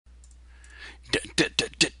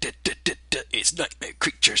It's nightmare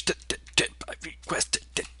creatures by request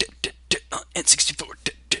on N64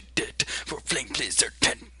 for Flame Blizzard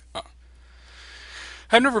 10.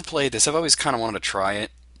 I've never played this. I've always kind of wanted to try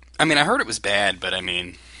it. I mean, I heard it was bad, but I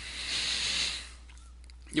mean,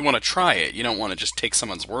 you want to try it. You don't want to just take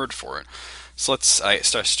someone's word for it. So let's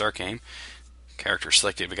start game. Character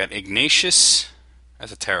selected. We got Ignatius.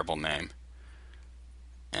 That's a terrible name.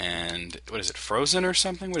 And what is it? Frozen or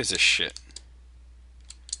something? What is this shit?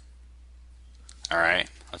 Alright,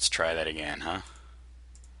 let's try that again, huh?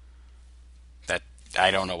 That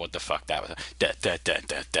I don't know what the fuck that was.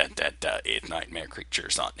 It's Nightmare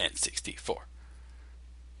Creatures on N64.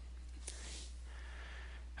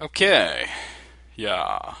 Okay.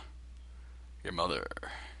 Yeah. Your mother.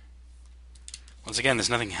 Once again, there's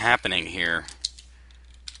nothing happening here.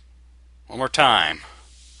 One more time.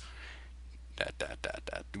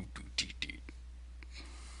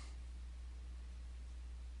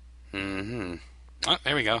 Mm-hmm. Oh,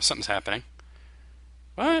 there we go. Something's happening.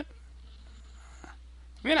 What?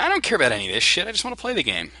 I mean, I don't care about any of this shit. I just want to play the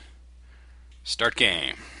game. Start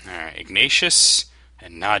game. Alright, Ignatius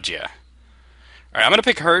and Nadia. Alright, I'm going to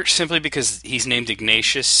pick her simply because he's named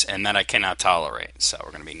Ignatius, and that I cannot tolerate. So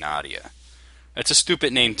we're going to be Nadia. It's a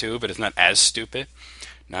stupid name, too, but it's not as stupid.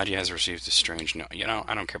 Nadia has received a strange note. You know,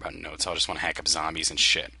 I don't care about notes. I just want to hack up zombies and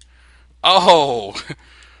shit. Oh!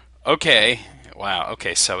 Okay. Wow.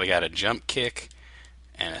 Okay, so we got a jump kick,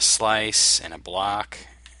 and a slice, and a block,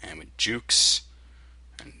 and with jukes,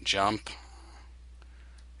 and jump,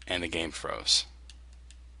 and the game froze.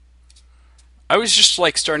 I was just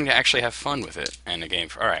like starting to actually have fun with it, and the game.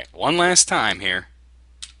 Alright, one last time here.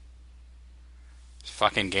 This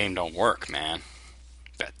fucking game don't work, man.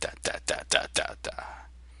 Da da da da da da da.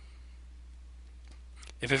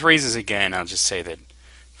 If it freezes again, I'll just say that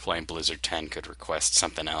Flame Blizzard 10 could request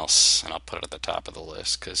something else, and I'll put it at the top of the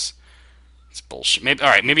list because it's bullshit. Maybe, all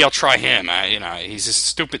right, maybe I'll try him. You know, he's a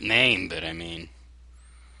stupid name, but I mean,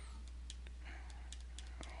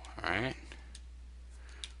 all right.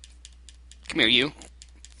 Come here, you.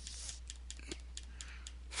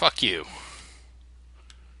 Fuck you.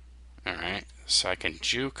 All right, so I can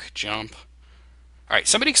juke, jump. All right,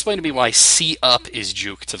 somebody explain to me why C up is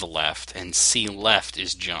juke to the left and C left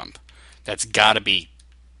is jump. That's got to be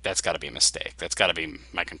a mistake. That's got to be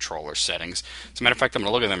my controller settings. As a matter of fact, I'm going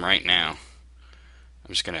to look at them right now.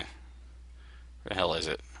 I'm just going to... Where the hell is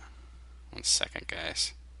it? 1 second,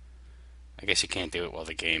 guys. I guess you can't do it while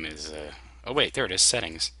the game is... Oh, wait, there it is,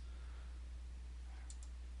 settings.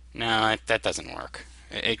 No, that doesn't work.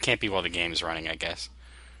 It can't be while the game is running, I guess.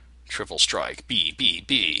 Triple strike. B, B,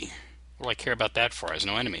 B. What do I care about that for? There's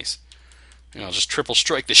no enemies. You know, I'll just triple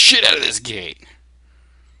strike the shit out of this gate.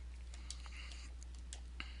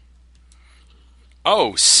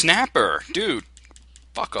 Oh, snapper! Dude,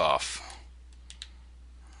 fuck off.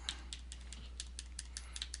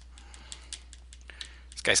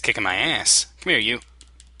 This guy's kicking my ass. Come here, you.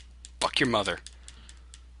 Fuck your mother.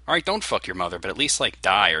 Alright, don't fuck your mother, but at least, like,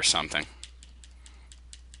 die or something.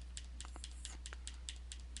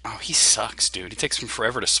 Oh, he sucks, dude. He takes him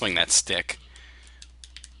forever to swing that stick.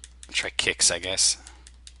 I'll try kicks, I guess.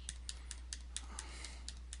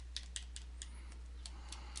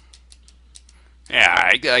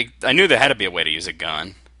 Yeah, I knew there had to be a way to use a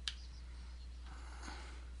gun.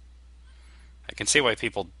 I can see why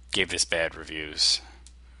people gave this bad reviews.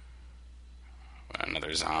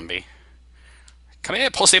 Another zombie. Come here,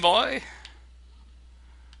 pussy boy!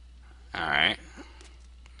 Alright.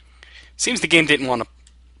 Seems the game didn't want to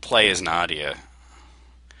play as Nadia.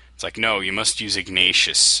 It's like, no, you must use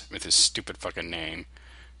Ignatius with his stupid fucking name.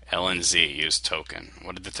 L and Z, use token.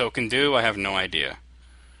 What did the token do? I have no idea.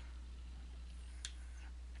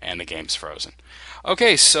 And the game's frozen.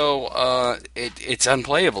 Okay, so it's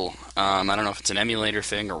unplayable. I don't know if it's an emulator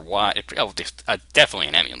thing or what. Definitely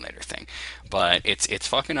an emulator thing, but it's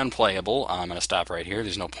fucking unplayable. I'm gonna stop right here.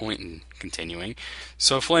 There's no point in continuing.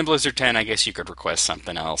 So Flame Blizzard 10, I guess you could request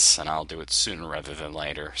something else, and I'll do it sooner rather than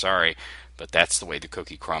later. Sorry, but that's the way the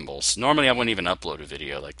cookie crumbles. Normally I wouldn't even upload a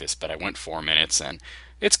video like this, but I went 4 minutes, and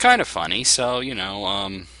it's kind of funny. So you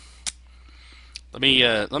know. Let me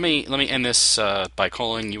end this by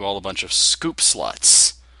calling you all a bunch of scoop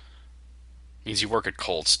sluts. Means you work at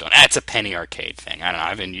Cold Stone. It's a penny arcade thing. I don't know.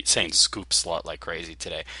 I've been saying scoop slut like crazy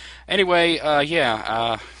today. Anyway,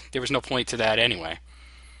 there was no point to that anyway.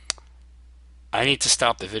 I need to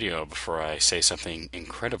stop the video before I say something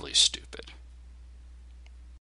incredibly stupid.